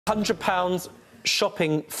£100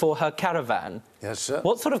 shopping for her caravan. Yes, sir.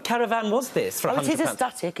 What sort of caravan was this for £100? It is a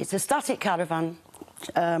static. It's a static caravan.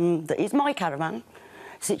 That is my caravan,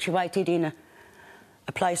 situated in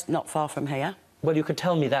a place not far from here. Well, you could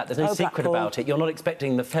tell me that. There's no secret Blackpool. about it. You're not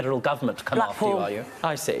expecting the federal government to come after you, Blackpool. are you?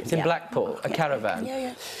 I see. It's in Yeah. Blackpool, a caravan.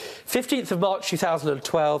 Yeah. 15th of March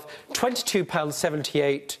 2012,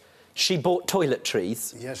 £22.78. She bought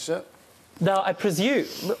toiletries. Yes, sir. Now, I presume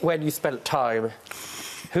when you spent time,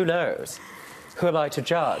 who knows, who am I to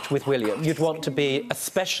judge, with William, you'd want to be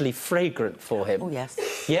especially fragrant for him. Oh, yes.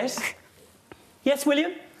 Yes? Yes,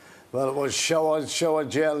 William? Well, it was shower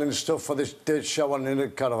gel and stuff for the showering in the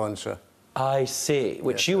caravan, sir. I see.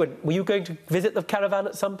 Which Yes, were you going to visit the caravan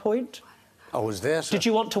at some point? I was there, sir. Did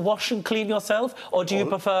you want to wash and clean yourself, or do you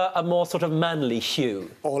prefer a more sort of manly hue?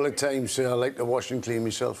 All the time, sir. I like to wash and clean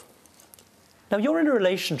myself. Now, you're in a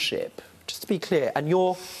relationship, just to be clear, and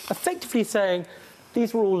you're effectively saying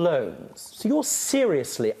these were all loans. So you're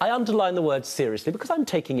seriously, I underline the word seriously, because I'm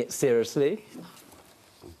taking it seriously.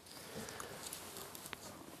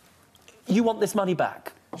 You want this money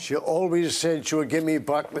back? She always said she would give me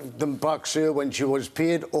them back, sir, when she was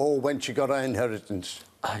paid or when she got her inheritance.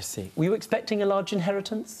 I see. Were you expecting a large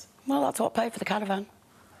inheritance? Well, that's what I paid for the caravan.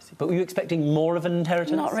 I see. But were you expecting more of an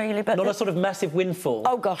inheritance? Not really, but... Not a sort of massive windfall?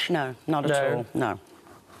 Oh, gosh, no. Not at all, no.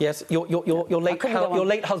 Yes, your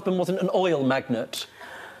late husband wasn't an oil magnate.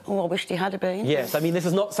 Oh, I wished he had been. Yes, I mean, this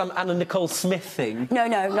is not some Anna Nicole Smith thing. No,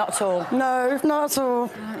 not at all. No, not at all.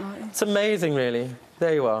 It's amazing, really.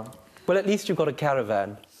 There you are. Well, at least you've got a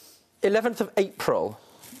caravan. 11th of April,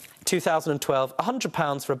 2012,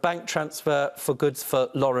 £100 for a bank transfer for goods for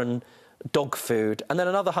Lauren dog food, and then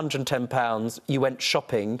another £110, you went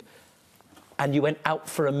shopping and you went out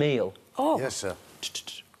for a meal. Oh. Yes, sir.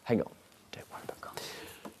 Hang on. Don't worry about that.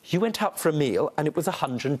 You went out for a meal and it was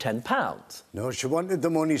 £110. No, she wanted the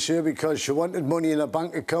money, sir, because she wanted money in a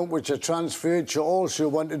bank account, which I transferred. She also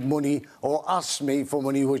wanted money, or asked me for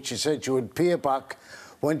money, which she said she would pay back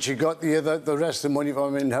when she got the rest of the money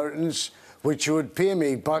from her inheritance, which she would pay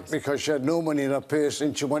me back because she had no money in her purse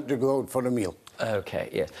and she wanted to go out for a meal. OK,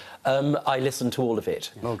 yes. I listened to all of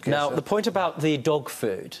it. Okay, now, sir. the point about the dog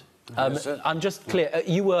food, Yes, sir. I'm just clear.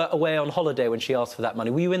 You were away on holiday when she asked for that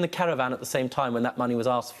money. Were you in the caravan at the same time when that money was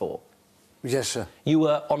asked for? Yes, sir. You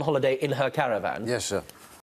were on holiday in her caravan? Yes, sir.